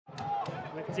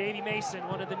with Davey Mason,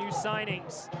 one of the new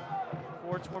signings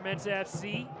for Tormenta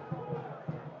FC.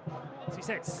 So he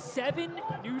said 7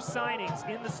 new signings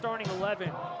in the starting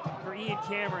 11 for Ian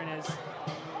Cameron as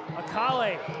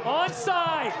Akale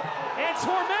onside, and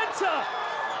Tormenta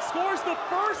scores the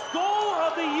first goal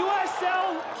of the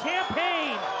USL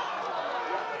campaign.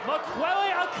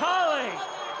 Mukwelle Akale,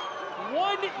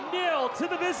 1-0 to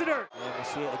the visitor. And we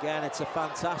see it again, it's a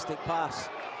fantastic pass.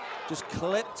 Just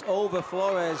clipped over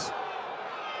Flores.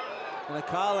 And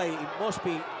Akale, he must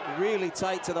be really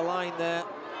tight to the line there.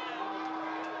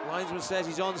 Linesman says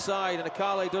he's onside, and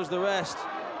Akale does the rest.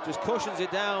 Just cushions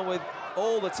it down with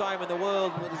all the time in the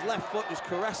world. With his left foot, just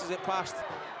caresses it past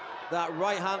that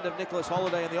right hand of Nicholas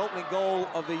Holiday, and the opening goal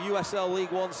of the USL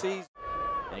League One season.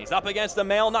 And he's up against the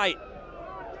male knight.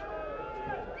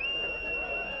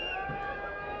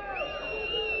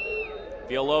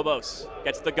 Villalobos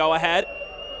gets the go-ahead.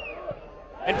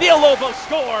 And Villalobos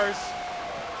scores.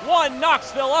 1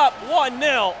 Knoxville up,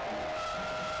 1-0.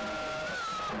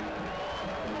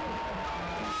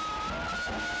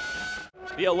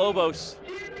 Villalobos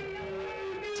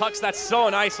tucks that so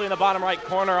nicely in the bottom right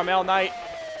corner. A male knight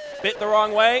bit the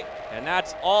wrong way, and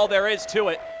that's all there is to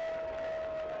it.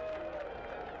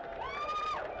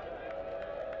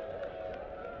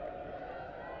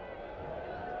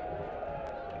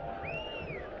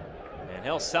 And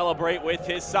he'll celebrate with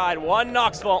his side. 1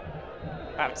 Knoxville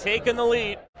have taken the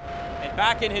lead. And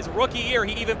back in his rookie year,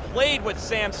 he even played with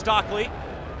Sam Stockley.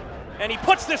 And he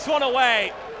puts this one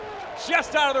away,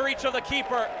 just out of the reach of the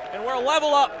keeper. And we're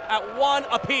level up at 1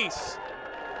 apiece.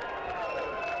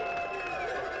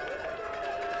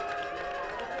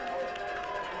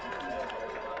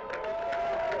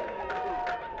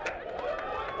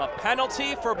 A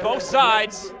penalty for both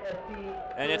sides.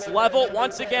 And it's level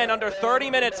once again under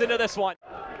 30 minutes into this one.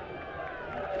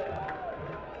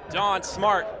 Don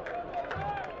Smart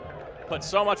put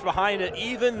so much behind it,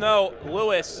 even though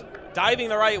Lewis, diving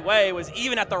the right way, was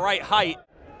even at the right height,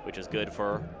 which is good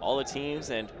for all the teams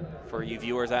and for you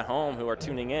viewers at home who are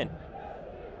tuning in.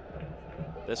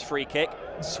 This free kick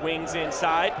swings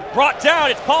inside, brought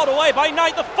down, it's called away by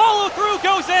Knight. The follow-through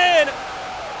goes in.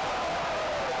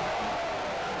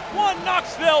 1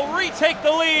 Knoxville retake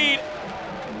the lead.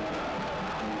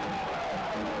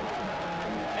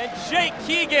 And Jake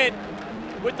Keegan,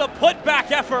 with the putback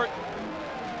effort,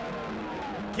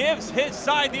 gives his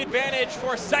side the advantage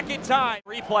for a second time.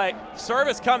 Replay,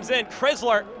 service comes in,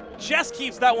 Chrysler just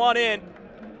keeps that one in.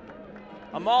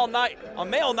 A male knight,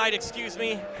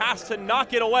 has to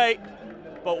knock it away,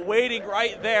 but waiting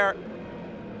right there,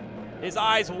 his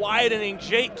eyes widening,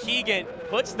 Jake Keegan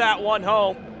puts that one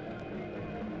home.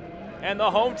 And the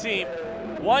home team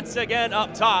once again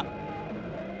up top.